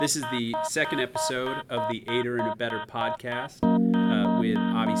This is the second episode of the Aider and a Better podcast with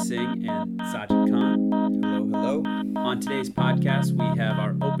Avi Singh and Sajid Khan. Hello. On today's podcast, we have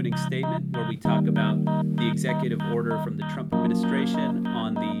our opening statement where we talk about the executive order from the Trump administration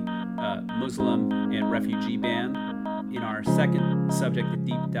on the Muslim and refugee ban. In our second subject, the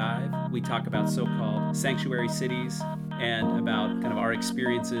deep dive, we talk about so-called sanctuary cities and about kind of our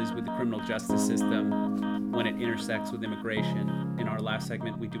experiences with the criminal justice system when it intersects with immigration. In our last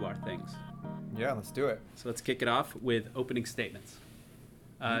segment, we do our things. Yeah, let's do it. So let's kick it off with opening statements.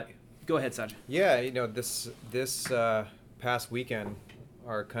 Go ahead, Sajid. Yeah, this past weekend,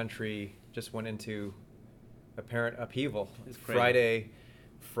 our country just went into apparent upheaval.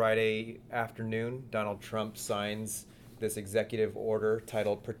 Friday afternoon, Donald Trump signs this executive order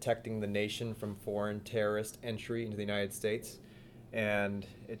titled "Protecting the Nation from Foreign Terrorist Entry into the United States," and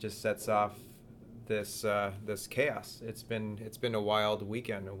it just sets off this chaos. It's been a wild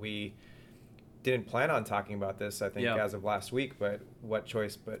weekend. We didn't plan on talking about this, I think, as of last week, but what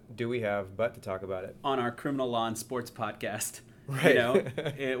choice do we have but to talk about it? On our Criminal Law and Sports podcast, right.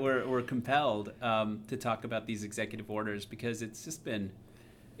 We're compelled to talk about these executive orders because it's been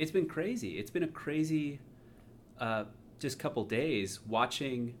crazy. It's been a crazy just couple days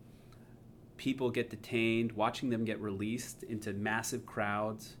watching people get detained, watching them get released into massive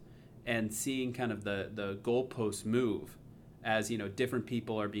crowds, and seeing kind of the goalposts move as, different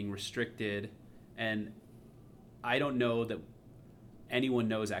people are being restricted. And I don't know that anyone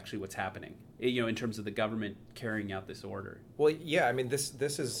knows actually what's happening, in terms of the government carrying out this order. Well, yeah, I mean,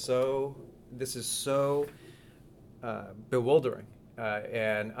 this is so bewildering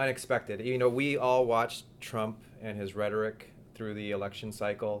and unexpected. We all watched Trump and his rhetoric through the election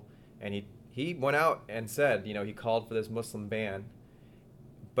cycle, and he went out and said, he called for this Muslim ban,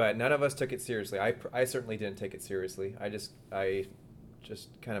 but none of us took it seriously. I certainly didn't take it seriously. I just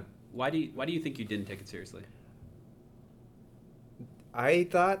kind of. Why do you think you didn't take it seriously? I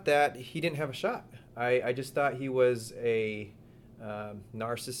thought that he didn't have a shot. I just thought he was a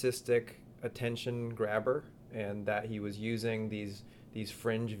narcissistic attention grabber, and that he was using these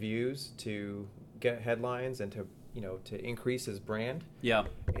fringe views to get headlines and to increase his brand. Yeah.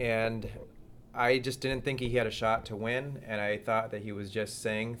 And I just didn't think he had a shot to win, and I thought that he was just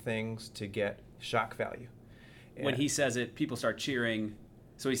saying things to get shock value. When he says it, people start cheering.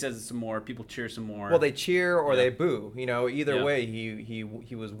 So he says it some more, people cheer some more. Well, they cheer or they boo. Either way,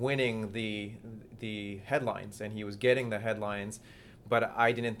 he was winning the headlines, and he was getting the headlines, but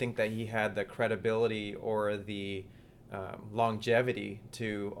I didn't think that he had the credibility or the longevity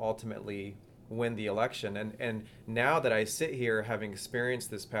to ultimately win the election. And now that I sit here, having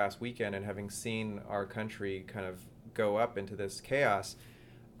experienced this past weekend and having seen our country kind of go up into this chaos,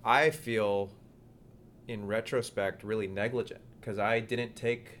 I feel, in retrospect, really negligent, because I didn't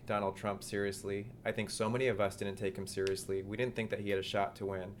take Donald Trump seriously. I think so many of us didn't take him seriously. We didn't think that he had a shot to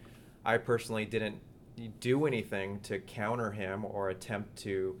win. I personally didn't do anything to counter him or attempt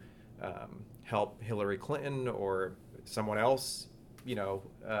to help Hillary Clinton or someone else, you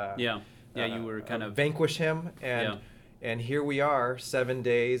were kind of vanquish him. And here we are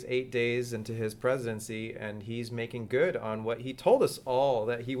 8 days into his presidency, and he's making good on what he told us all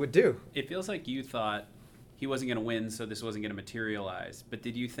that he would do. It feels like you thought he wasn't going to win, so this wasn't going to materialize. But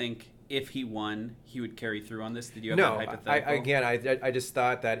did you think if he won, he would carry through on this? Did you have that hypothetical? I just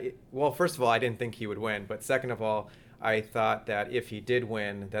thought that, first of all, I didn't think he would win. But second of all, I thought that if he did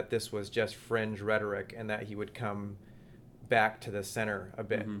win, that this was just fringe rhetoric and that he would come back to the center a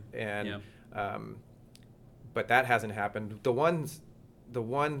bit. Mm-hmm. But that hasn't happened. The one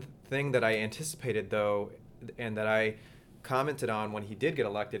thing that I anticipated, though, and that I commented on when he did get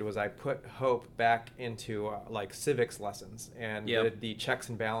elected, was I put hope back into civics lessons and the checks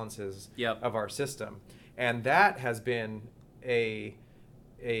and balances of our system, and that has been a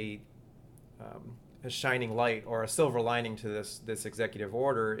shining light or a silver lining to this executive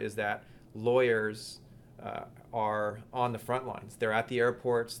order, is that lawyers are on the front lines. They're at the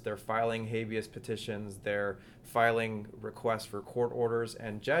airports, they're filing habeas petitions, they're filing requests for court orders,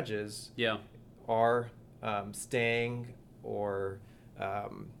 and judges are staying or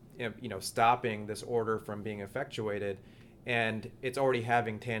stopping this order from being effectuated, and it's already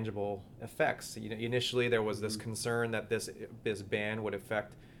having tangible effects. Initially there was this concern that this ban would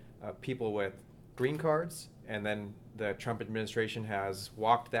affect people with green cards, and then the Trump administration has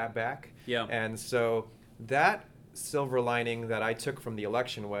walked that back. And so that silver lining that I took from the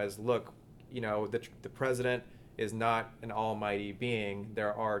election was, look, the president is not an almighty being.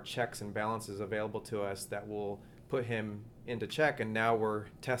 There are checks and balances available to us that will put him into check, and now we're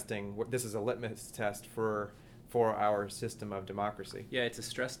testing. This is a litmus test for for our system of democracy. Yeah, it's a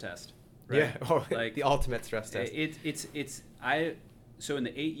stress test. Right? Yeah, like the ultimate stress test. So in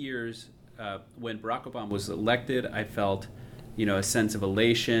the 8 years when Barack Obama was elected, I felt, a sense of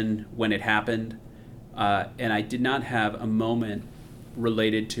elation when it happened, and I did not have a moment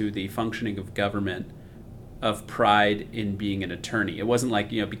related to the functioning of government of pride in being an attorney. It wasn't like,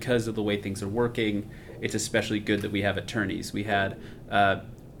 because of the way things are working, it's especially good that we have attorneys. We had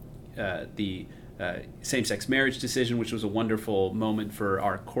the same-sex marriage decision, which was a wonderful moment for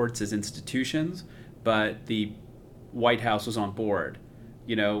our courts as institutions, but the White House was on board.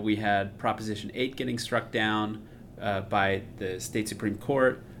 We had Proposition 8 getting struck down by the state Supreme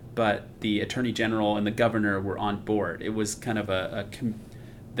Court, but the Attorney General and the governor were on board. It was kind of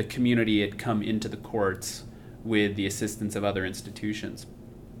the community had come into the courts with the assistance of other institutions.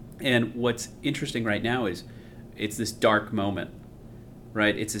 And what's interesting right now is it's this dark moment,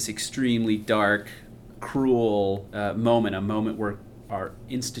 right? It's this extremely dark, cruel moment, a moment where our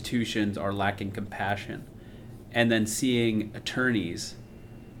institutions are lacking compassion. And then seeing attorneys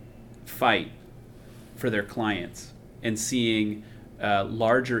fight for their clients and seeing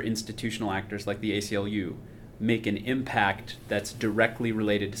larger institutional actors like the ACLU make an impact that's directly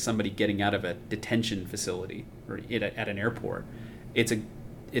related to somebody getting out of a detention facility or at an airport. It's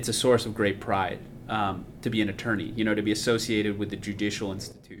a source of great pride to be an attorney, to be associated with the judicial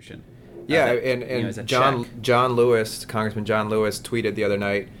institution. Yeah, and John Lewis, Congressman John Lewis, tweeted the other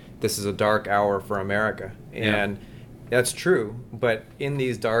night, "This is a dark hour for America," and that's true. But in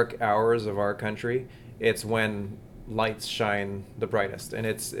these dark hours of our country, it's when lights shine the brightest. And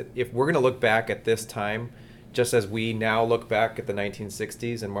if we're going to look back at this time, just as we now look back at the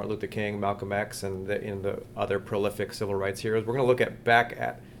 1960s and Martin Luther King, Malcolm X, and the other prolific civil rights heroes, we're going to look back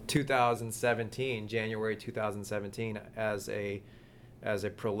at 2017, January 2017, as a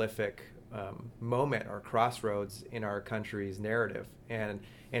prolific moment or crossroads in our country's narrative, and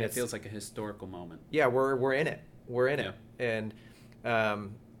it feels like a historical moment. Yeah, we're in it. We're in it, and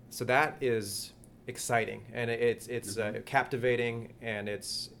so that is exciting, and it's captivating, and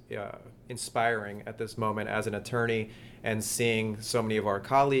it's inspiring at this moment as an attorney, and seeing so many of our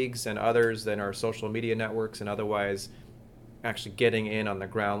colleagues and others in our social media networks and otherwise actually getting in on the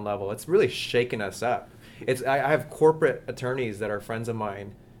ground level. It's really shaken us up. I have corporate attorneys that are friends of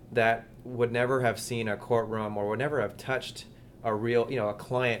mine that would never have seen a courtroom or would never have touched a real, a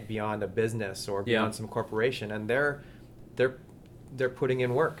client beyond a business or beyond some corporation, and they're putting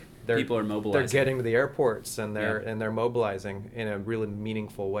in work. People are mobilizing. They're getting to the airports, and they're mobilizing in a really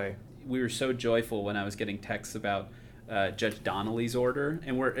meaningful way. We were so joyful when I was getting texts about Judge Donnelly's order,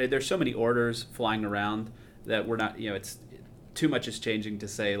 and there's so many orders flying around that we're not, it's too much is changing to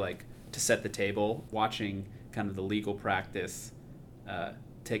say, like, to set the table. Watching kind of the legal practice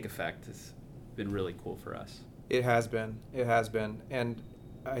take effect has been really cool for us. It has been, and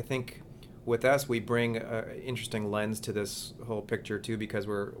I think with us we bring an interesting lens to this whole picture too, because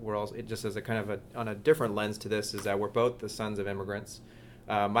we're also, it just as a kind of on a different lens to this, is that we're both the sons of immigrants.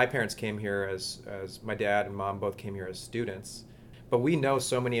 My parents came here as my dad and mom both came here as students, but we know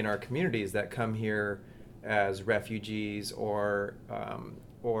so many in our communities that come here as refugees or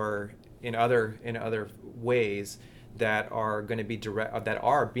in other ways that are going to be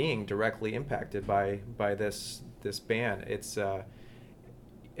being directly impacted by this ban. It's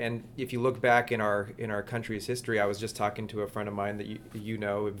and if you look back in our country's history, I was just talking to a friend of mine that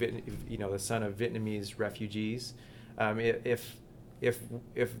the son of Vietnamese refugees.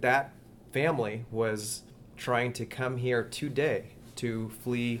 If that family was trying to come here today to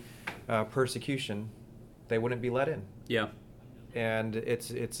flee persecution, they wouldn't be let in. Yeah, and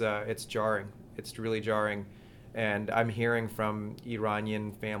it's jarring. It's really jarring. And I'm hearing from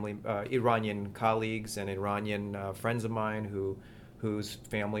Iranian colleagues and Iranian friends of mine whose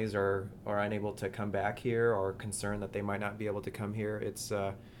families are unable to come back here or concerned that they might not be able to come here. It's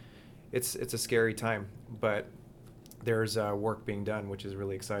a scary time, but there's work being done, which is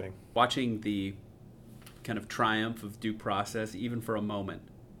really exciting. Watching the kind of triumph of due process, even for a moment,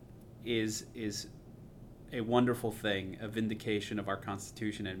 is a wonderful thing, a vindication of our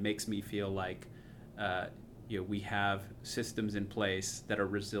Constitution, and makes me feel like we have systems in place that are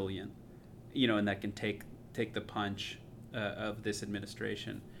resilient, and that can take the punch of this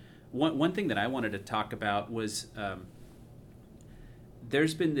administration. One thing that I wanted to talk about was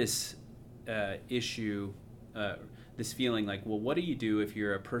there's been this issue, this feeling like, well, what do you do if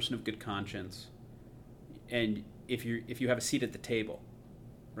you're a person of good conscience, and if you have a seat at the table,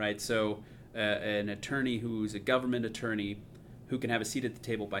 right? So an attorney who's a government attorney who can have a seat at the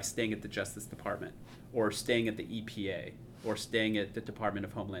table by staying at the Justice Department or staying at the EPA or staying at the Department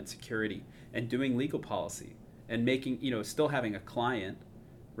of Homeland Security and doing legal policy and making, still having a client,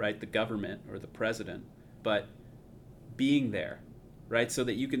 right, the government or the president, but being there, right, so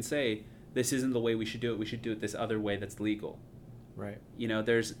that you can say, this isn't the way we should do it. We should do it this other way that's legal. Right.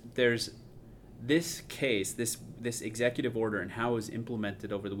 There's this case, this executive order and how it was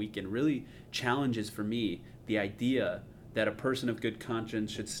implemented over the weekend really challenges for me the idea that a person of good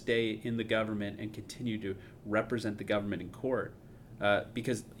conscience should stay in the government and continue to represent the government in court,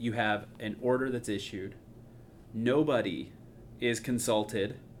 because you have an order that's issued, nobody is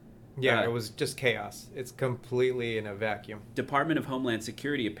consulted. Yeah, it was just chaos. It's completely in a vacuum. Department of Homeland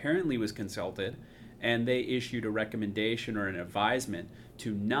Security apparently was consulted, and they issued a recommendation or an advisement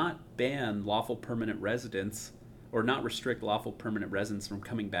to not ban lawful permanent residents or not restrict lawful permanent residents from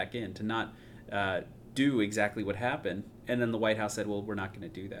coming back in, to not do exactly what happened. And then the White House said, well, we're not going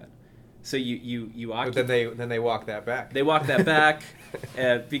to do that. So but then they walked that back. They walked that back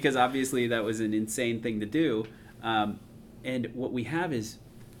because obviously that was an insane thing to do. And what we have is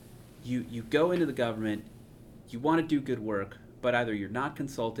you go into the government, you want to do good work, but either you're not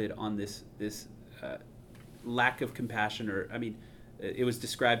consulted on this lack of compassion, or, I mean, it was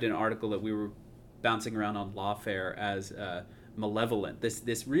described in an article that we were bouncing around on Lawfare as malevolent.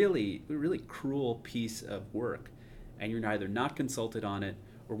 This really, really cruel piece of work, and you're either not consulted on it,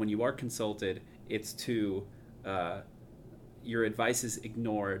 or when you are consulted, it's to your advice is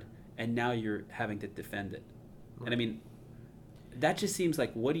ignored, and now you're having to defend it. Right. And I mean, that just seems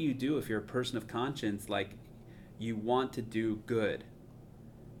like, what do you do if you're a person of conscience? Like, you want to do good,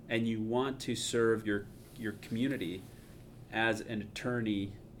 and you want to serve your community as an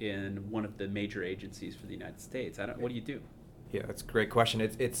attorney in one of the major agencies for the United States. What do you do? Yeah, that's a great question.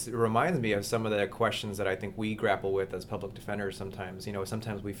 It reminds me of some of the questions that I think we grapple with as public defenders sometimes.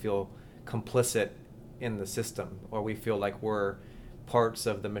 Sometimes we feel complicit in the system, or we feel like we're parts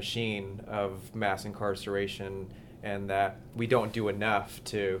of the machine of mass incarceration, and that we don't do enough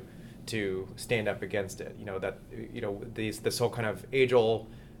to stand up against it. This whole kind of age-old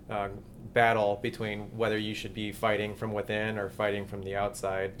battle between whether you should be fighting from within or fighting from the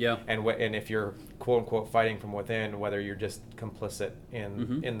outside. Yeah. And if you're quote unquote fighting from within, whether you're just complicit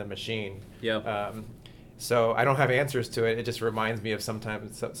in the machine. Yeah. So I don't have answers to it. It just reminds me of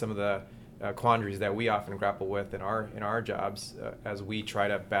sometimes some of the quandaries that we often grapple with in our jobs as we try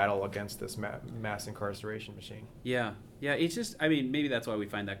to battle against this mass incarceration machine. Yeah. It's just, I mean, maybe that's why we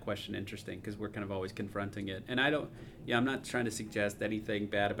find that question interesting, because we're kind of always confronting it. And I'm not trying to suggest anything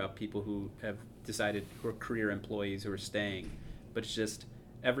bad about people who have decided, who are career employees who are staying, but it's just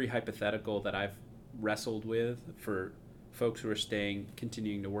every hypothetical that I've wrestled with for folks who are staying,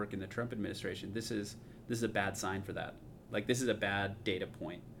 continuing to work in the Trump administration. This is a bad sign for that. Like, this is a bad data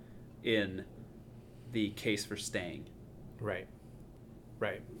point in the case for staying. Right.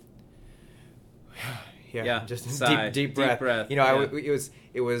 Yeah, just sigh, deep breath. Yeah.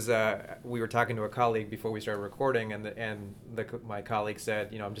 It was. We were talking to a colleague before we started recording, and my colleague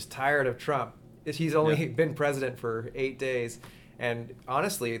said, I'm just tired of Trump. He's only been president for 8 days, and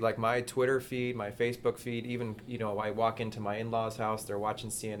honestly, like, my Twitter feed, my Facebook feed, even I walk into my in-laws' house, they're watching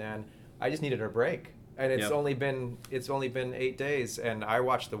CNN. I just needed a break, and it's only been 8 days, and I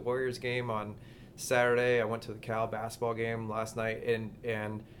watched the Warriors game on Saturday. I went to the Cal basketball game last night,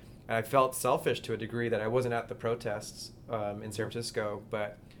 and I felt selfish to a degree that I wasn't at the protests in San Francisco,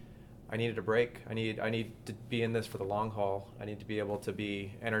 but I needed a break. I need to be in this for the long haul. I need to be able to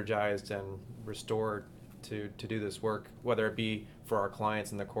be energized and restored to do this work, whether it be for our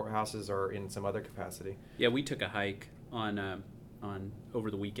clients in the courthouses or in some other capacity. Yeah, we took a hike on over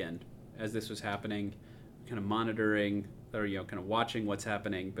the weekend as this was happening, kind of monitoring or kind of watching what's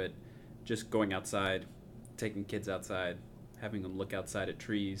happening, but just going outside, taking kids outside, having them look outside at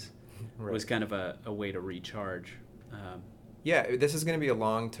trees. Right. Was kind of a way to recharge. Yeah, this is going to be a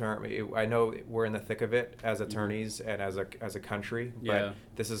long term. I know we're in the thick of it as attorneys and as a country, but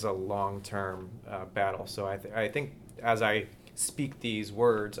this is a long term battle. So I think as I speak these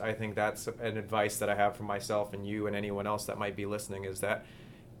words, I think that's an advice that I have for myself and you and anyone else that might be listening, is that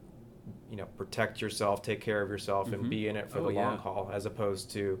protect yourself, take care of yourself, and be in it for the long haul, as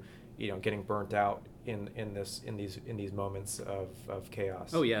opposed to getting burnt out in these moments of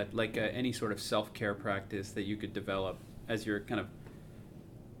chaos. Oh yeah, like any sort of self-care practice that you could develop as you're kind of,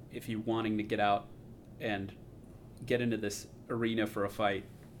 if you're wanting to get out and get into this arena for a fight,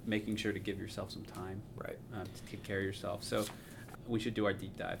 making sure to give yourself some time, right, to take care of yourself. So we should do our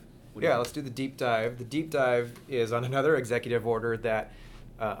deep dive. Let's do the deep dive. The deep dive is on another executive order that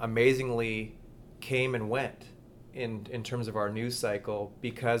amazingly came and went in terms of our news cycle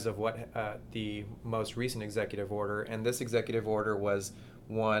because of what the most recent executive order. And this executive order was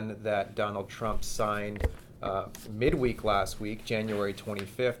one that Donald Trump signed Midweek last week, January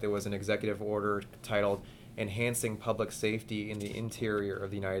 25th, there was an executive order titled Enhancing Public Safety in the Interior of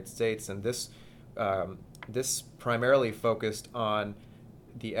the United States, and this primarily focused on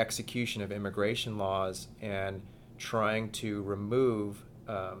the execution of immigration laws and trying to remove,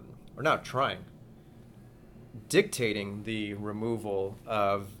 or not trying, dictating the removal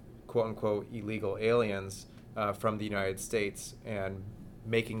of quote-unquote illegal aliens from the United States and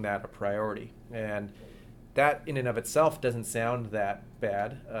making that a priority. And that in and of itself doesn't sound that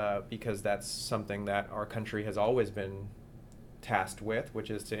bad because that's something that our country has always been tasked with, which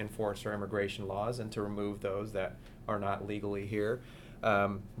is to enforce our immigration laws and to remove those that are not legally here.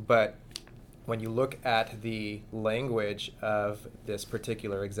 But when you look at the language of this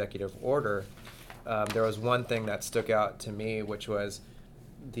particular executive order, there was one thing that stuck out to me, which was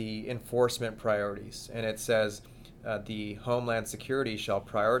the enforcement priorities. And it says, the Homeland Security shall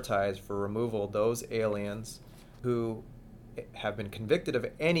prioritize for removal those aliens who have been convicted of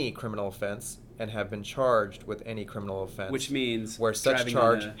any criminal offense and have been charged with any criminal offense. Which means where such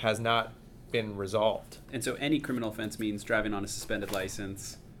charge has not been resolved. And so any criminal offense means driving on a suspended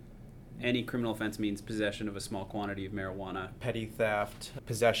license. Any criminal offense means possession of a small quantity of marijuana. Petty theft,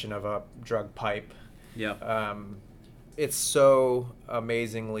 possession of a drug pipe. Yeah. It's so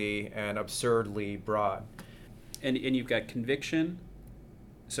amazingly and absurdly broad. And you've got conviction.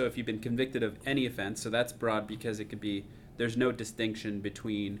 So if you've been convicted of any offense, so that's broad because it could be, there's no distinction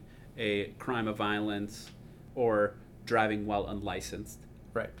between a crime of violence or driving while unlicensed.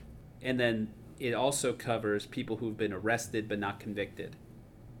 Right. And then it also covers people who've been arrested but not convicted.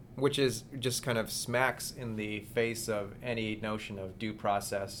 Which is just kind of smacks in the face of any notion of due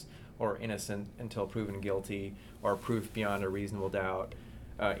process or innocent until proven guilty or proof beyond a reasonable doubt.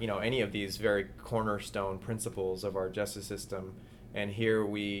 Any of these very cornerstone principles of our justice system. And here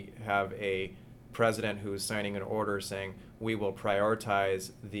we have a president who is signing an order saying we will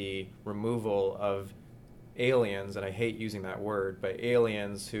prioritize the removal of aliens, and I hate using that word, but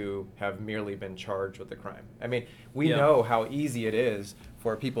aliens who have merely been charged with a crime. I mean, we know how easy it is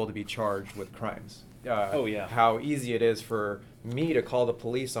for people to be charged with crimes. How easy it is for me to call the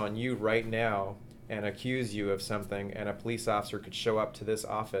police on you right now and accuse you of something, and a police officer could show up to this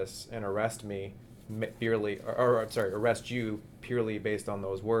office and arrest me arrest you purely based on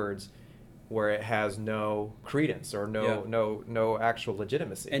those words, where it has no credence or no actual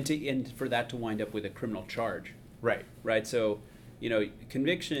legitimacy. And for that to wind up with a criminal charge. Right. So,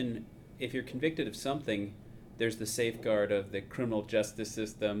 conviction, if you're convicted of something, there's the safeguard of the criminal justice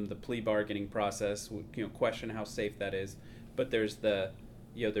system, the plea bargaining process, question how safe that is. But there's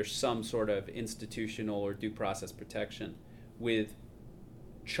there's some sort of institutional or due process protection. With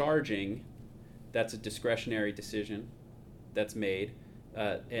charging, that's a discretionary decision that's made,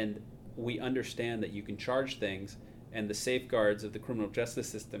 and we understand that you can charge things, and the safeguards of the criminal justice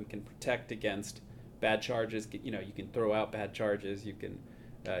system can protect against bad charges. You can throw out bad charges. You can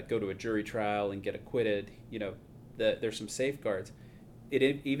go to a jury trial and get acquitted. There's some safeguards.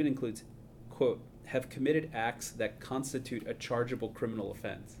 It even includes, quote, have committed acts that constitute a chargeable criminal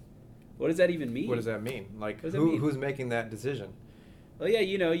offense. What does that even mean? What does that mean? Who's making that decision? Well, yeah,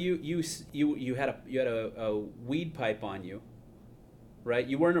 you had a weed pipe on you, right?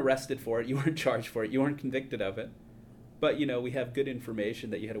 You weren't arrested for it, you weren't charged for it, you weren't convicted of it, but we have good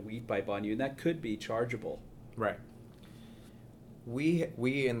information that you had a weed pipe on you, and that could be chargeable. Right. We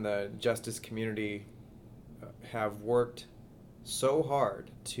in the justice community have worked so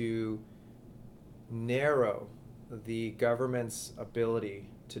hard to narrow the government's ability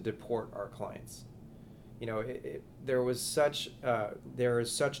to deport our clients. There is such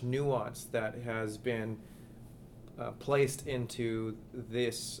nuance that has been placed into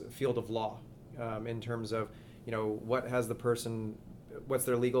this field of law in terms of what's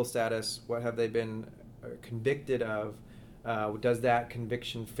their legal status, what have they been convicted of, does that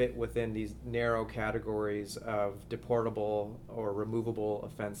conviction fit within these narrow categories of deportable or removable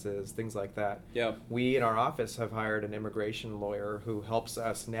offenses, things like that. Yeah. We in our office have hired an immigration lawyer who helps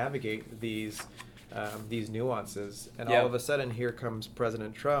us navigate these nuances, and all of a sudden here comes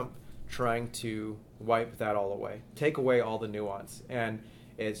President Trump trying to wipe that all away, take away all the nuance, and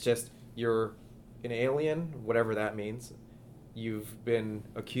it's just, you're an alien, whatever that means, you've been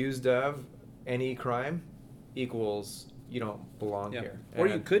accused of any crime, equals you don't belong here. Or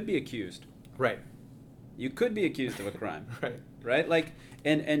you could be accused. Right. You could be accused of a crime. Right.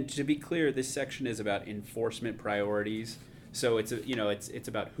 And to be clear, this section is about enforcement priorities. So it's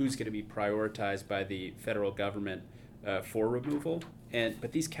about who's going to be prioritized by the federal government for removal.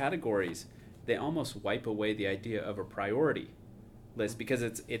 But these categories, they almost wipe away the idea of a priority list, because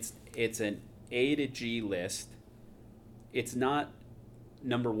it's an A to G list. It's not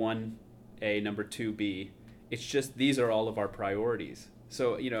number 1A, number 2B. It's just these are all of our priorities.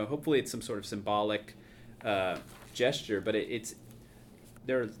 So, hopefully it's some sort of symbolic gesture, but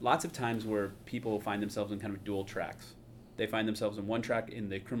there are lots of times where people find themselves in kind of dual tracks. They find themselves in one track in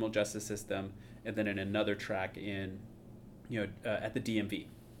the criminal justice system, and then in another track in, at the DMV,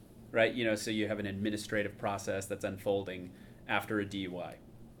 right? So you have an administrative process that's unfolding after a DUI.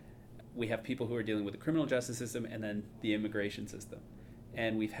 We have people who are dealing with the criminal justice system and then the immigration system.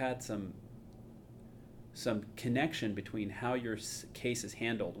 And we've had some connection between how your case is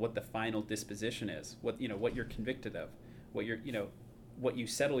handled, what the final disposition is, what you're convicted of, what you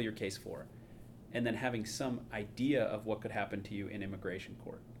settle your case for, and then having some idea of what could happen to you in immigration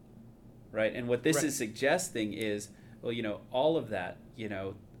court, right? And what this is suggesting is, all of that,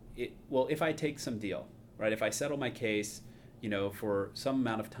 if I take some deal, right? If I settle my case, for some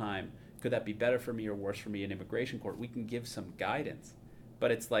amount of time, could that be better for me or worse for me in immigration court? We can give some guidance, but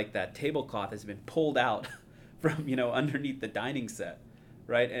it's like that tablecloth has been pulled out from, underneath the dining set,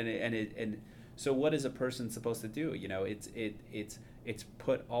 right? And so what is a person supposed to do? It's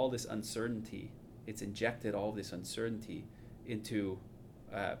put all this uncertainty, it's injected all this uncertainty into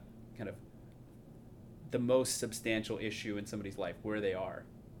kind of the most substantial issue in somebody's life, where they are,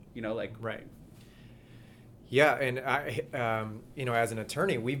 Right. Yeah, and I, as an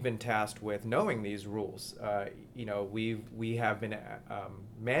attorney, we've been tasked with knowing these rules. We have been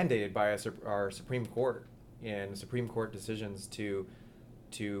mandated by our Supreme Court in Supreme Court decisions to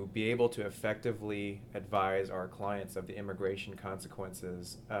be able to effectively advise our clients of the immigration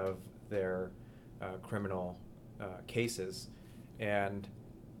consequences of their criminal cases, and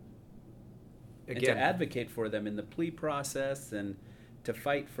again, and to advocate for them in the plea process and to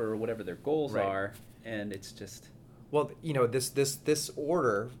fight for whatever their goals are. And it's just, well, this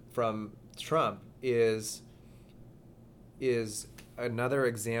order from Trump is another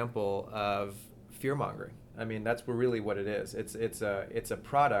example of fear mongering. I mean, that's really what it is. It's a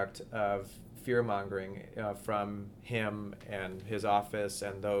product of fear mongering from him and his office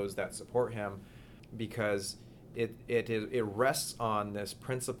and those that support him, because it rests on this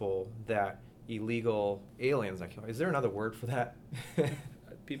principle that illegal aliens, is there another word for that?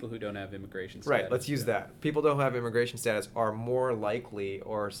 People who don't have immigration status. Right, let's use that. People who don't have immigration status are more likely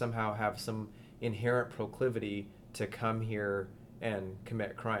or somehow have some inherent proclivity to come here and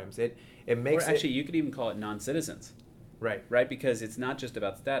commit crimes. It makes or actually, you could even call it non-citizens. Right. Right, because it's not just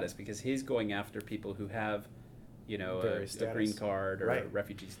about status, because he's going after people who have, a green card or a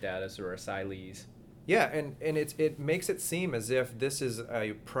refugee status or asylees. Yeah, and it makes it seem as if this is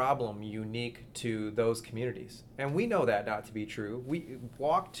a problem unique to those communities. And we know that not to be true. We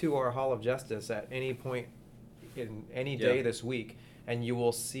walk to our Hall of Justice at any point in any day this week, and you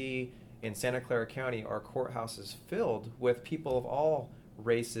will see in Santa Clara County our courthouse is filled with people of all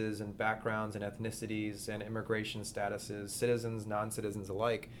races and backgrounds and ethnicities and immigration statuses, citizens, non-citizens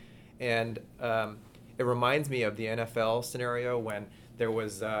alike. And it reminds me of the NFL scenario when there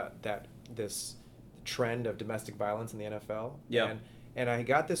was this trend of domestic violence in the NFL. Yeah. And I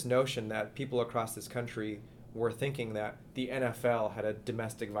got this notion that people across this country were thinking that the NFL had a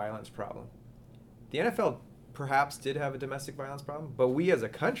domestic violence problem. The NFL perhaps did have a domestic violence problem, but we as a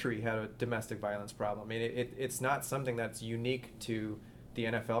country had a domestic violence problem. I mean, it's not something that's unique to the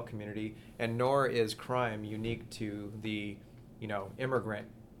NFL community, and nor is crime unique to the, immigrant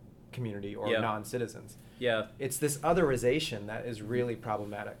community or non-citizens. Yeah. It's this otherization that is really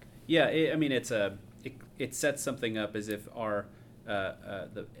problematic. Yeah, it sets something up as if our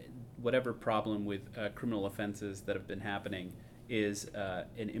whatever problem with criminal offenses that have been happening is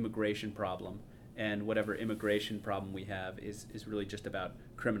an immigration problem, and whatever immigration problem we have is really just about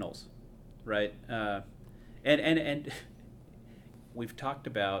criminals, right? And we've talked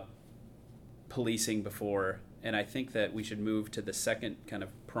about policing before, and I think that we should move to the second kind of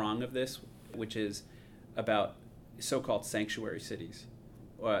prong of this, which is about so-called sanctuary cities.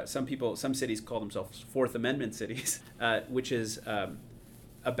 Some cities call themselves Fourth Amendment cities, which is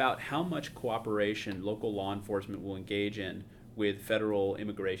about how much cooperation local law enforcement will engage in with federal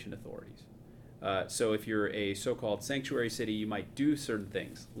immigration authorities. So if you're a so-called sanctuary city, you might do certain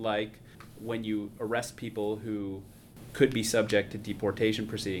things, like when you arrest people who could be subject to deportation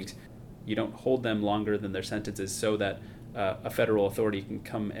proceedings, you don't hold them longer than their sentences so that a federal authority can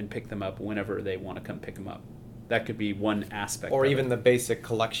come and pick them up whenever they want to come pick them up. That could be one aspect. Or even the basic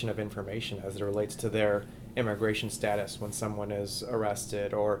collection of information as it relates to their immigration status when someone is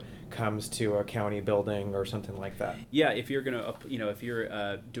arrested or comes to a county building or something like that. Yeah, if you're if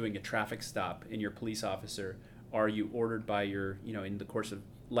you're doing a traffic stop and you're a police officer, are you ordered by your, in the course of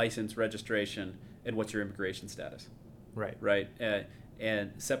license, registration, and what's your immigration status. Right. Right.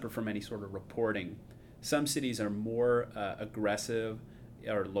 And separate from any sort of reporting. Some cities are more aggressive,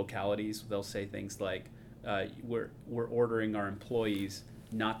 or localities. They'll say things like, we're ordering our employees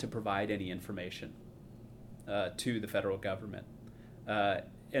not to provide any information to the federal government.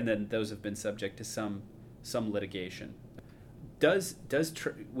 And then those have been subject to some litigation.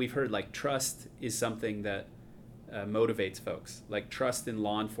 We've heard like trust is something that motivates folks, like trust in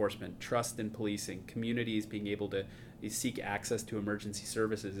law enforcement, trust in policing, communities being able to seek access to emergency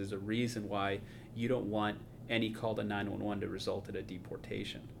services is a reason why you don't want any call to 911 to result in a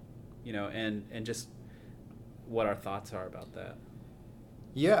deportation, and just what our thoughts are about that.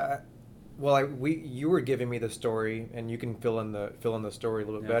 Yeah. Well, you were giving me the story, and you can fill in the story a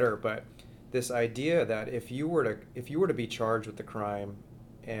little bit better. But this idea that if you were to be charged with the crime,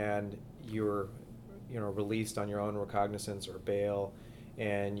 and you're released on your own recognizance or bail,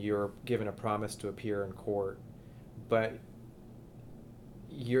 and you're given a promise to appear in court, but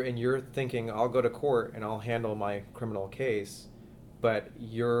you're thinking, I'll go to court and I'll handle my criminal case, but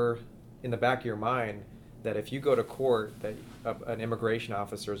you're in the back of your mind that if you go to court, that an immigration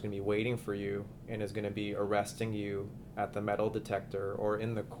officer is going to be waiting for you and is going to be arresting you at the metal detector or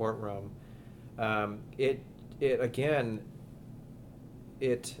in the courtroom. It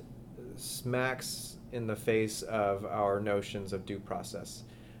smacks in the face of our notions of due process,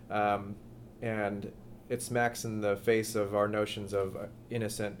 and it smacks in the face of our notions of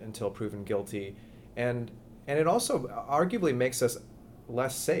innocent until proven guilty, and it also arguably makes us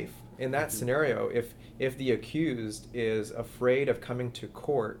less safe in that scenario. If the accused is afraid of coming to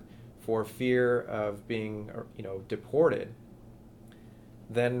court for fear of being deported,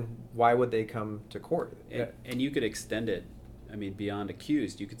 then why would they come to court? And you could extend it, beyond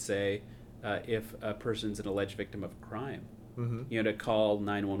accused. You could say, if a person's an alleged victim of a crime, to call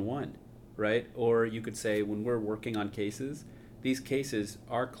 911, right? Or you could say, when we're working on cases, these cases,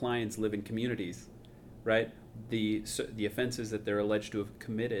 our clients live in communities, right? The offenses that they're alleged to have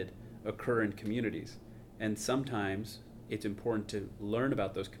committed occur in communities. And sometimes it's important to learn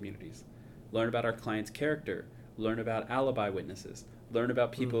about those communities, learn about our client's character, learn about alibi witnesses, learn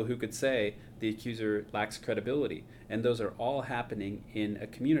about people who could say the accuser lacks credibility. And those are all happening in a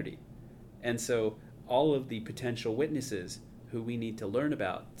community. And so all of the potential witnesses who we need to learn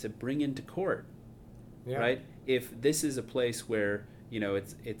about to bring into court, right? If this is a place where,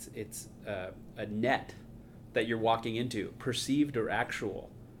 it's a net that you're walking into, perceived or actual,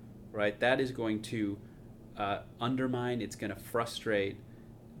 right? That is going to undermine, it's going to frustrate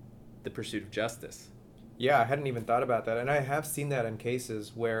the pursuit of justice. Yeah, I hadn't even thought about that. And I have seen that in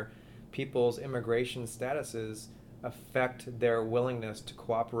cases where people's immigration statuses affect their willingness to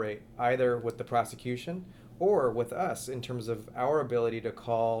cooperate either with the prosecution or with us in terms of our ability to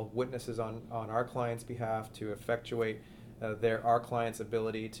call witnesses on our client's behalf to effectuate our client's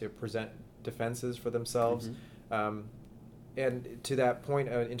ability to present defenses for themselves. And to that point,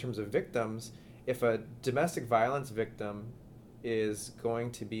 in terms of victims, if a domestic violence victim is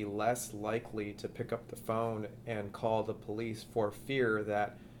going to be less likely to pick up the phone and call the police for fear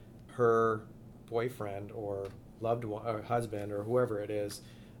that her boyfriend or loved one or husband or whoever it is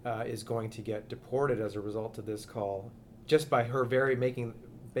going to get deported as a result of this call, just by her very making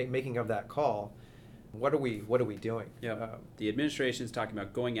of that call, what are we doing? The administration is talking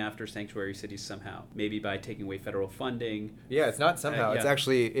about going after sanctuary cities somehow, maybe by taking away federal funding. It's not somehow. It's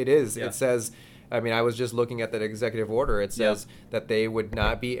actually, it is. It says, I was just looking at that executive order. It says that they would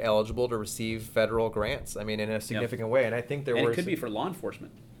not be eligible to receive federal grants, in a significant way. And I think it could be for law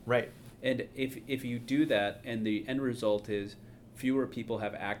enforcement. Right. And if you do that and the end result is fewer people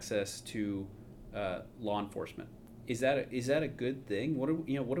have access to law enforcement, is that a good thing? What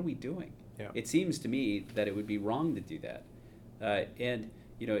are we doing? It seems to me that it would be wrong to do that. And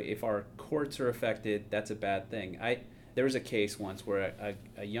if our courts are affected, that's a bad thing. There was a case once where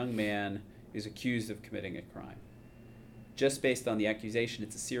a young man is accused of committing a crime. Just based on the accusation,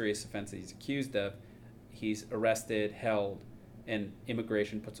 it's a serious offense that he's accused of. He's arrested, held, and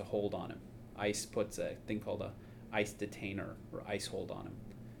immigration puts a hold on him. ICE puts a thing called a ICE detainer or ICE hold on him.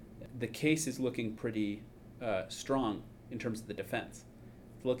 The case is looking pretty strong in terms of the defense.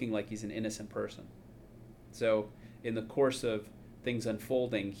 It's looking like he's an innocent person. So in the course of things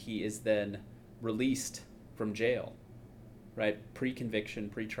unfolding, he is then released from jail, right? Pre-conviction,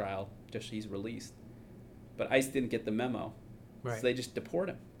 pre-trial, just he's released. But ICE didn't get the memo, right. So they just deport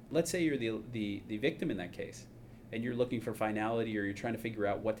him. Let's say you're the victim in that case, and you're looking for finality or you're trying to figure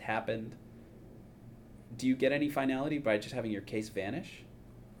out what happened. Do you get any finality by just having your case vanish?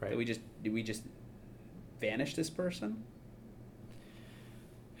 Right. Did we just vanish this person?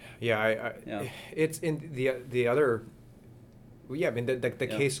 Yeah. It's in the other. Yeah, I mean the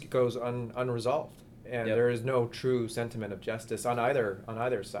Yeah. case goes unresolved, and Yep. there is no true sentiment of justice on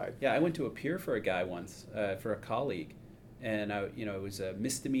either side. Yeah, I went to appear for a guy once, for a colleague, and it was a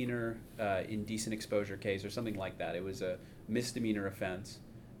misdemeanor indecent exposure case or something like that. It was a misdemeanor offense,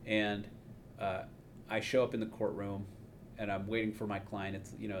 and I show up in the courtroom, and I'm waiting for my client.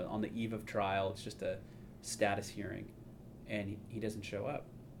 It's on the eve of trial. It's just a status hearing, and he doesn't show up,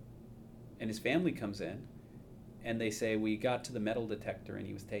 and his family comes in, and they say we got to the metal detector and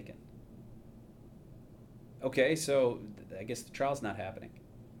he was taken. Okay, so I guess the trial's not happening.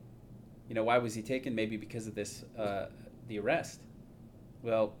 Why was he taken? Maybe because of this, the arrest.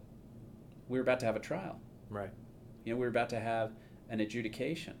 Well, we were about to have a trial. Right. We were about to have an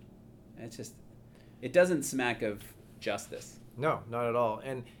adjudication. And it doesn't smack of justice. No, not at all.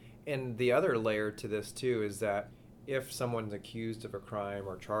 And the other layer to this too is that if someone's accused of a crime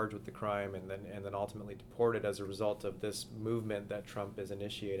or charged with the crime and then ultimately deported as a result of this movement that Trump is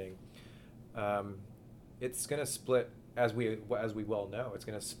initiating, it's going to split, as we well know, it's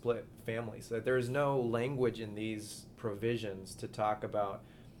going to split families. That there is no language in these provisions to talk about,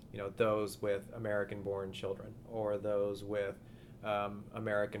 those with American-born children or those with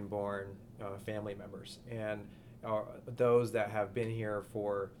American-born family members, and those that have been here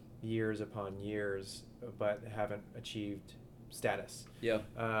for years upon years but haven't achieved status. Yeah.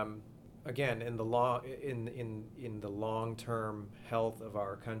 Again, in the long-term health of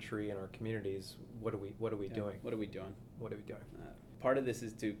our country and our communities, what are we doing? What are we doing? Part of this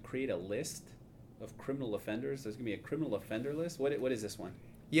is to create a list of criminal offenders. There's going to be a criminal offender list. What is this one?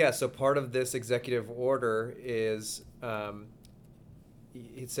 Yeah, so part of this executive order is,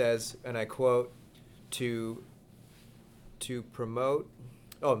 it says, and I quote, to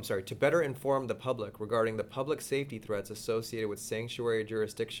better inform the public regarding the public safety threats associated with sanctuary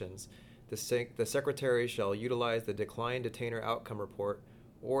jurisdictions, the Secretary shall utilize the Declined Detainer Outcome Report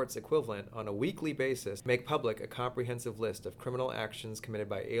or its equivalent on a weekly basis, make public a comprehensive list of criminal actions committed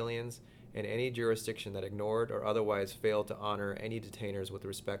by aliens in any jurisdiction that ignored or otherwise failed to honor any detainers with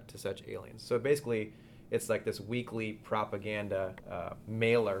respect to such aliens. So basically, it's like this weekly propaganda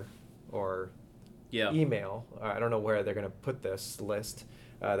mailer or email. I don't know where they're going to put this list.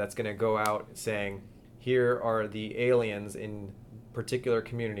 That's going to go out saying, here are the aliens in particular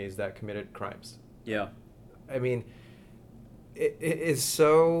communities that committed crimes. Yeah. I mean, it is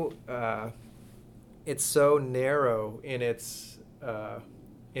so it's so narrow in its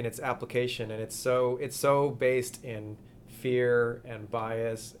application, and it's so based in fear and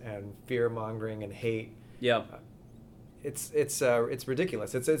bias and fear mongering and hate. Yeah. It's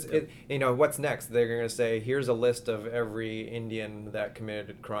ridiculous. What's next? They're going to say, here's a list of every Indian that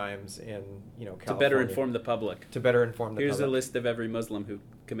committed crimes in California. To better inform the public. Here's a list of every Muslim who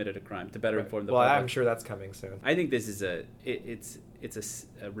committed a crime. To better inform the public. Well, I'm sure that's coming soon. I think this is a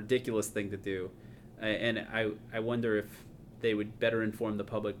ridiculous thing to do, and I wonder if they would better inform the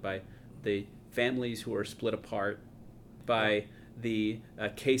public by the families who are split apart, by the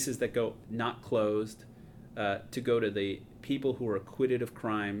cases that go not closed. To go to the people who are acquitted of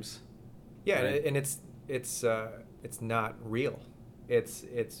crimes. Yeah, right? And it's not real. It's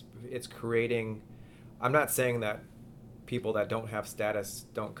creating. I'm not saying that people that don't have status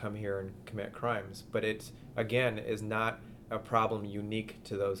don't come here and commit crimes, but it again is not a problem unique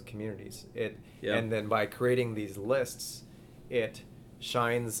to those communities. And then by creating these lists, it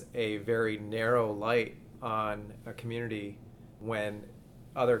shines a very narrow light on a community when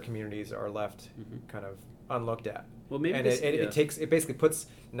other communities are left kind of unlooked at. Well, maybe it basically puts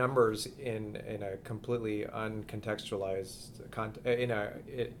numbers in a completely uncontextualized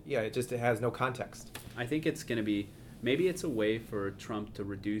it has no context. I think it's going to be, maybe it's a way for Trump to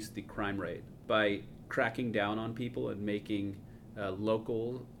reduce the crime rate by cracking down on people and making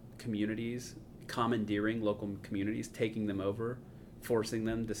local communities, commandeering local communities, taking them over, forcing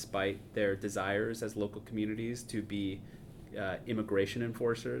them, despite their desires as local communities, to be immigration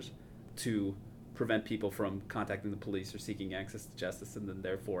enforcers, to prevent people from contacting the police or seeking access to justice, and then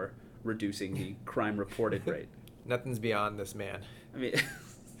therefore reducing the crime reported rate. Nothing's beyond this man. I mean,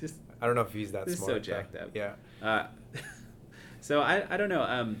 I don't know if he's that smart. So jacked up. Yeah. So I don't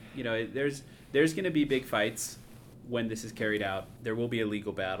know. There's going to be big fights when this is carried out. There will be a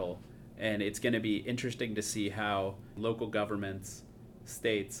legal battle, and it's going to be interesting to see how local governments,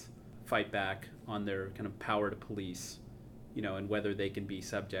 states, fight back on their kind of power to police. And whether they can be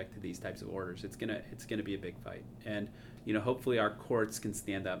subject to these types of orders. It's gonna be a big fight, and hopefully our courts can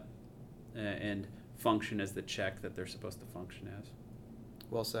stand up and function as the check that they're supposed to function as.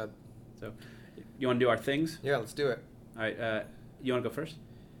 Well said. So, you want to do our things? Yeah, let's do it. All right. You want to go first?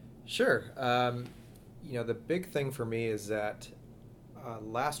 Sure. The big thing for me is that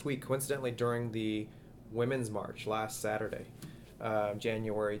last week, coincidentally, during the Women's March last Saturday,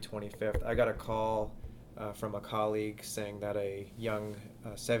 January 25th, I got a call from a colleague saying that a young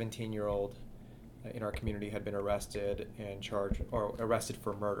 17-year-old in our community had been arrested and charged or arrested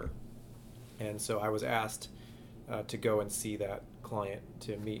for murder. And so I was asked to go and see that client,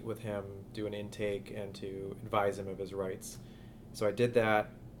 to meet with him, do an intake, and to advise him of his rights. So I did that,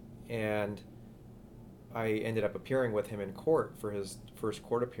 and I ended up appearing with him in court for his first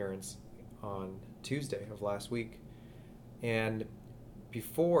court appearance on Tuesday of last week. And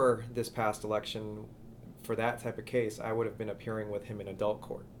before this past election, for that type of case, I would have been appearing with him in adult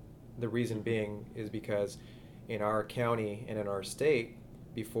court. The reason being is because in our county and in our state,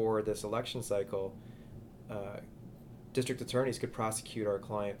 before this election cycle, district attorneys could prosecute our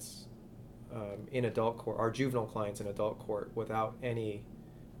clients in adult court, our juvenile clients in adult court, without any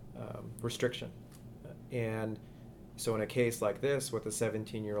restriction. And so in a case like this, with a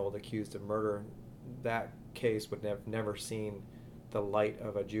 17-year-old accused of murder, that case would have never seen the light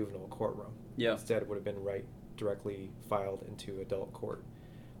of a juvenile courtroom. Yeah. Instead, it would have been directly filed into adult court.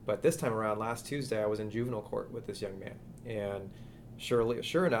 But this time around, last Tuesday, I was in juvenile court with this young man. And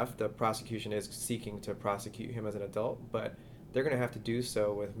sure enough, the prosecution is seeking to prosecute him as an adult, but they're going to have to do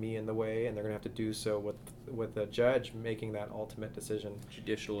so with me in the way, and they're going to have to do so with the judge making that ultimate decision.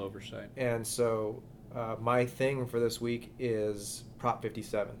 Judicial oversight. And so my thing for this week is Prop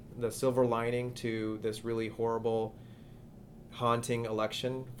 57. The silver lining to this really horrible, haunting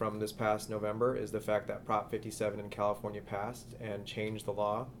election from this past November is the fact that Prop 57 in California passed and changed the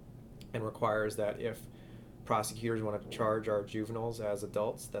law and requires that if prosecutors want to charge our juveniles as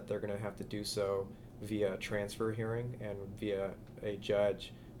adults, that they're going to have to do so via transfer hearing and via a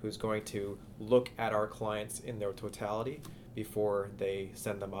judge who's going to look at our clients in their totality before they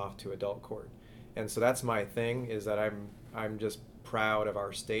send them off to adult court. And so that's my thing, is that I'm just proud of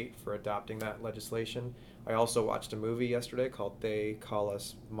our state for adopting that legislation. I also watched a movie yesterday called They Call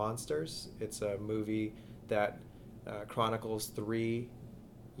Us Monsters. It's a movie that chronicles 3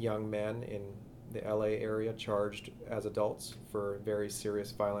 young men in the LA area charged as adults for very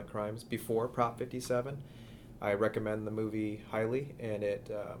serious violent crimes before Prop 57. I recommend the movie highly, and it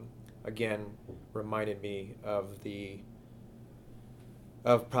again reminded me of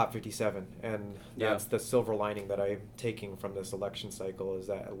Prop 57, and that's the silver lining that I'm taking from this election cycle, is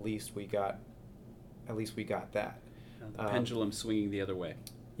that at least we got that. The pendulum swinging the other way.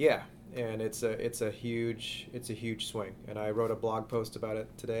 Yeah, and it's a huge swing. And I wrote a blog post about it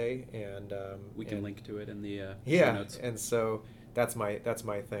today, and we can link to it in the show notes. And so that's my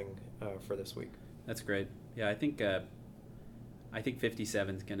thing for this week. That's great. Yeah, I think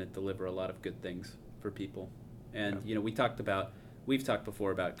 57 is going to deliver a lot of good things for people. And we've talked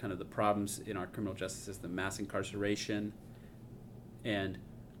before about kind of the problems in our criminal justice system: mass incarceration and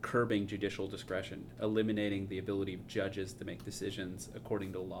curbing judicial discretion, eliminating the ability of judges to make decisions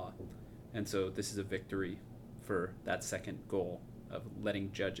according to law. And so this is a victory for that second goal of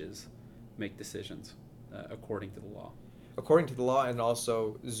letting judges make decisions according to the law. According to the law, and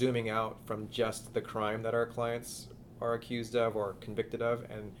also zooming out from just the crime that our clients are accused of or convicted of,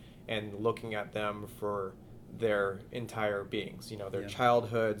 and looking at them for their entire beings, their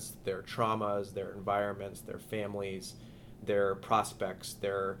childhoods, their traumas, their environments, their families, their prospects,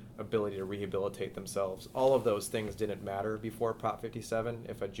 their ability to rehabilitate themselves. All of those things didn't matter before Prop 57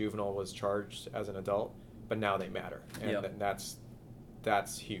 if a juvenile was charged as an adult, but now they matter. And that's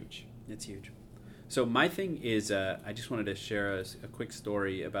huge. It's huge. So my thing is, I just wanted to share a quick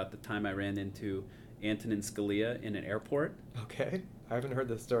story about the time I ran into Antonin Scalia in an airport. Okay. I haven't heard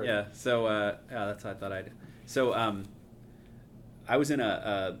this story. Yeah, so that's what I thought I'd... So I was on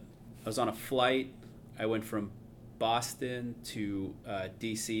a flight. I went from Boston to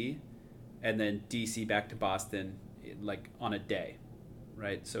DC, and then DC back to Boston, on a day,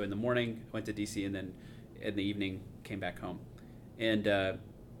 right? So in the morning I went to DC, and then in the evening came back home. And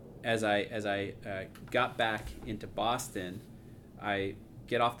as I got back into Boston, I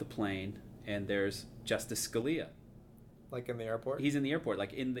get off the plane, and there's Justice Scalia. Like in the airport? He's in the airport,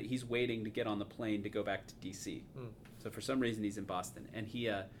 he's waiting to get on the plane to go back to DC. So for some reason he's in Boston, and he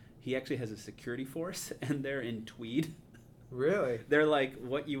actually has a security force, and they're in tweed. Really? They're like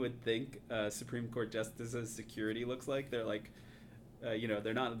what you would think Supreme Court justices' security looks like. They're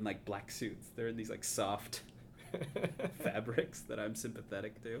they're not in black suits. They're in these soft fabrics that I'm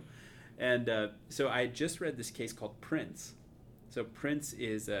sympathetic to. And so I just read this case called Prince. So Prince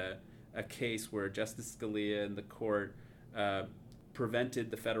is a case where Justice Scalia and the court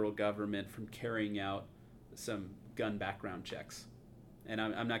prevented the federal government from carrying out some gun background checks. and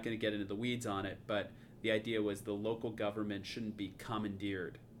I'm not going to get into the weeds on it, but the idea was the local government shouldn't be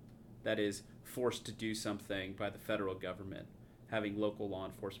commandeered. That is, forced to do something by the federal government, having local law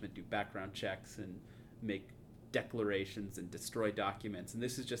enforcement do background checks and make declarations and destroy documents. And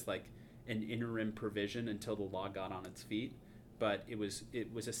this is just like an interim provision until the law got on its feet, but it was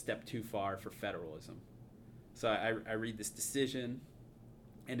a step too far for federalism. So I read this decision,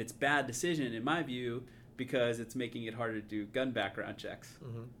 and it's a bad decision in my view because it's making it harder to do gun background checks,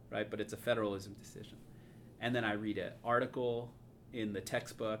 right? But it's a federalism decision. And then I read an article in the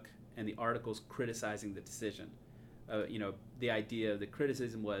textbook, and the article's criticizing the decision. The idea, the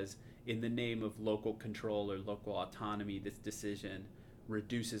criticism was, in the name of local control or local autonomy, this decision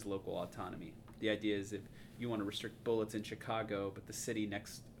reduces local autonomy. The idea is if you want to restrict bullets in Chicago, but the city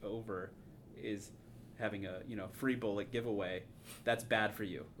next over is having a free bullet giveaway, that's bad for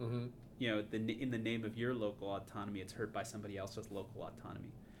you. In the name of your local autonomy, it's hurt by somebody else's local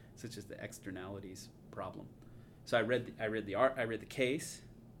autonomy, such as the externalities problem. So I read the case,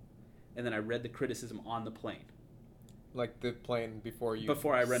 and then I read the criticism on the plane. Like the plane before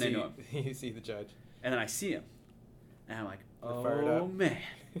I run into him. You see the judge. And then I see him. And I'm like, oh man,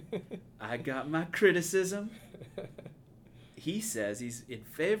 I got my criticism. He says he's in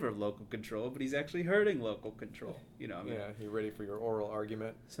favor of local control, but he's actually hurting local control. Yeah, you're ready for your oral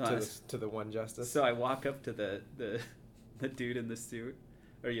argument to the one justice. So I walk up to the dude in the suit,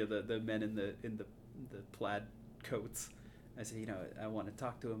 or the men in the plaid coats. I said, I want to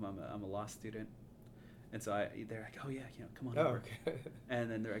talk to him. I'm a law student. And so they're like, oh yeah, come on over. Okay.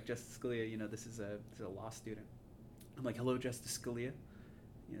 And then they're like, Justice Scalia, this is a law student. I'm like, hello, Justice Scalia.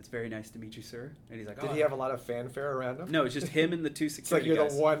 It's very nice to meet you, sir. And he's like, did he have a lot of fanfare around him? No, it's just him and the two security guys. It's like you're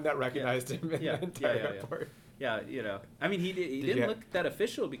guys. The one that recognized him in the entire airport. Yeah, I mean, he didn't look that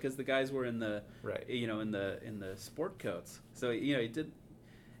official because the guys were in the right. In the sport coats. So he did.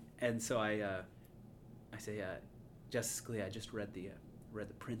 And so I say, Justice Scalia, I just read the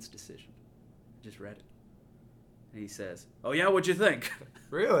Prince decision. Just read it. And he says, oh yeah, what'd you think?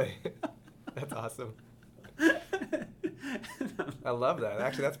 Really? That's awesome. I love that.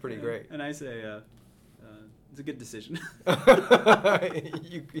 Actually, that's pretty great. And I say, it's a good decision.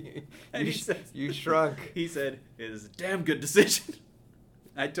 You shrunk. He said, it is a damn good decision.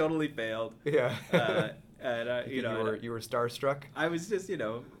 I totally failed. Yeah. And you were starstruck. I was just,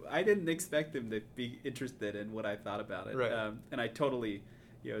 I didn't expect him to be interested in what I thought about it. Right. And I totally,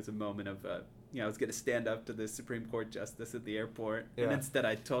 it was a moment of, I was going to stand up to the Supreme Court justice at the airport, and instead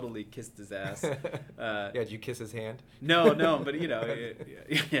I totally kissed his ass. Did you kiss his hand? No, but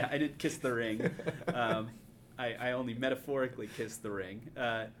I didn't kiss the ring. I only metaphorically kissed the ring,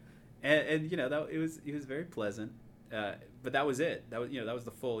 and it was very pleasant. But that was it. That was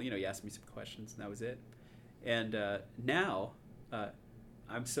the full. He asked me some questions, and that was it. And now,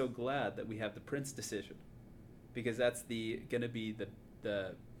 I'm so glad that we have the Prince decision, because that's going to be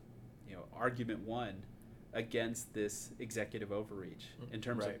the argument one against this executive overreach in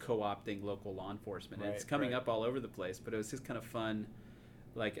terms of co-opting local law enforcement. And it's coming up all over the place, but it was just kind of fun,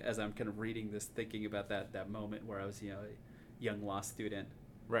 like as I'm kind of reading this, thinking about that moment where I was a young law student,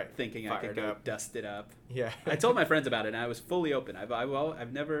 thinking I could go dust it up. Yeah. I told my friends about it, and I was fully open.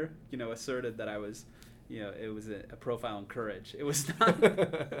 I've never asserted that I was it was a profile in courage. It was not.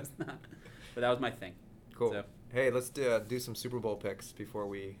 It was not. But that was my thing. Cool. So. Hey, let's do some Super Bowl picks before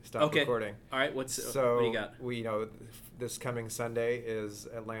we stop recording. All right, what do you got? This coming Sunday is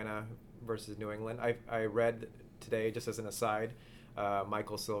Atlanta versus New England. I read today, just as an aside,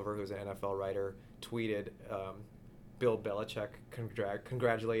 Michael Silver, who's an NFL writer, tweeted Bill Belichick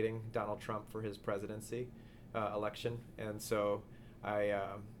congratulating Donald Trump for his presidency election, and so I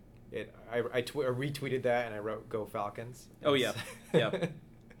retweeted that, and I wrote "Go Falcons." Oh yeah, yeah.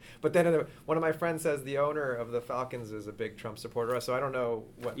 But then one of my friends says the owner of the Falcons is a big Trump supporter, so I don't know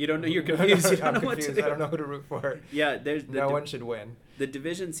what... You don't know, you're confused. You don't know what to do. I don't know who to root for. Yeah, no one should win. The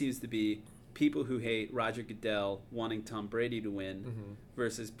division seems to be people who hate Roger Goodell wanting Tom Brady to win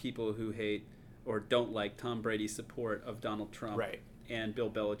versus people who hate or don't like Tom Brady's support of Donald Trump and Bill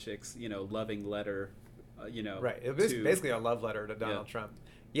Belichick's, loving letter, Right. It was basically a love letter to Donald Trump.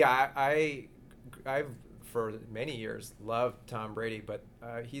 Yeah, I've for many years loved Tom Brady, but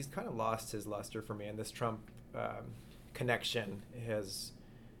he's kind of lost his luster for me, and this Trump connection has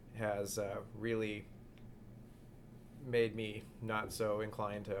really made me not so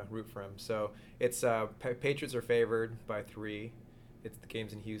inclined to root for him. So it's Patriots are favored by 3. It's the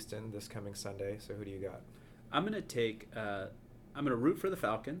game's in Houston this coming Sunday. So who do you got? I'm gonna root for the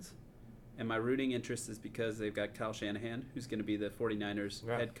Falcons, and my rooting interest is because they've got Kyle Shanahan, who's going to be the 49ers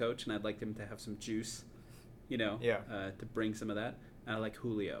head coach, and I'd like him to have some juice. To bring some of that. and I like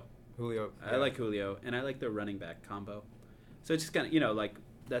Julio. I Yeah. like Julio, and I like their running back combo. So it's just kind of, like,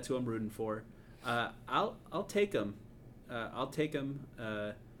 that's who I'm rooting for. I'll take them. I'll take them.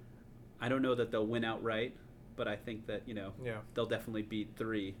 I don't know that they'll win outright, but I think that they'll definitely beat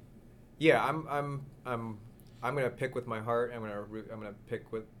 3. Yeah, I'm gonna pick with my heart. I'm gonna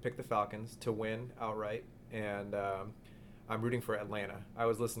pick the Falcons to win outright, and I'm rooting for Atlanta. I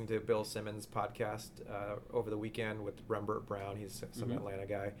was listening to Bill Simmons' podcast over the weekend with Rembert Brown. He's some Atlanta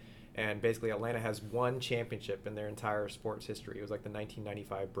guy, and basically Atlanta has one championship in their entire sports history. It was like the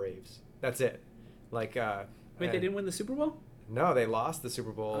 1995 Braves. That's it. Like, wait, they didn't win the Super Bowl? No, they lost the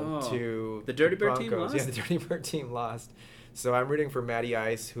Super Bowl to the Dirty Bird Broncos. team lost? Yeah, the Dirty Bird team lost. So I'm rooting for Matty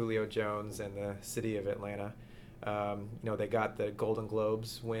Ice, Julio Jones, and the city of Atlanta. They got the Golden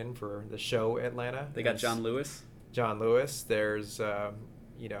Globes win for the show Atlanta. They got John Lewis. There's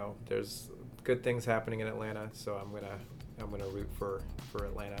there's good things happening in Atlanta, so I'm gonna root for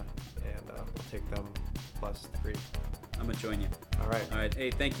Atlanta, and I'll take them +3. I'm gonna join you. All right.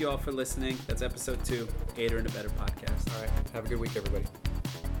 Hey, thank you all for listening. That's episode 2, Gator and a Better podcast. All right. Have a good week, everybody.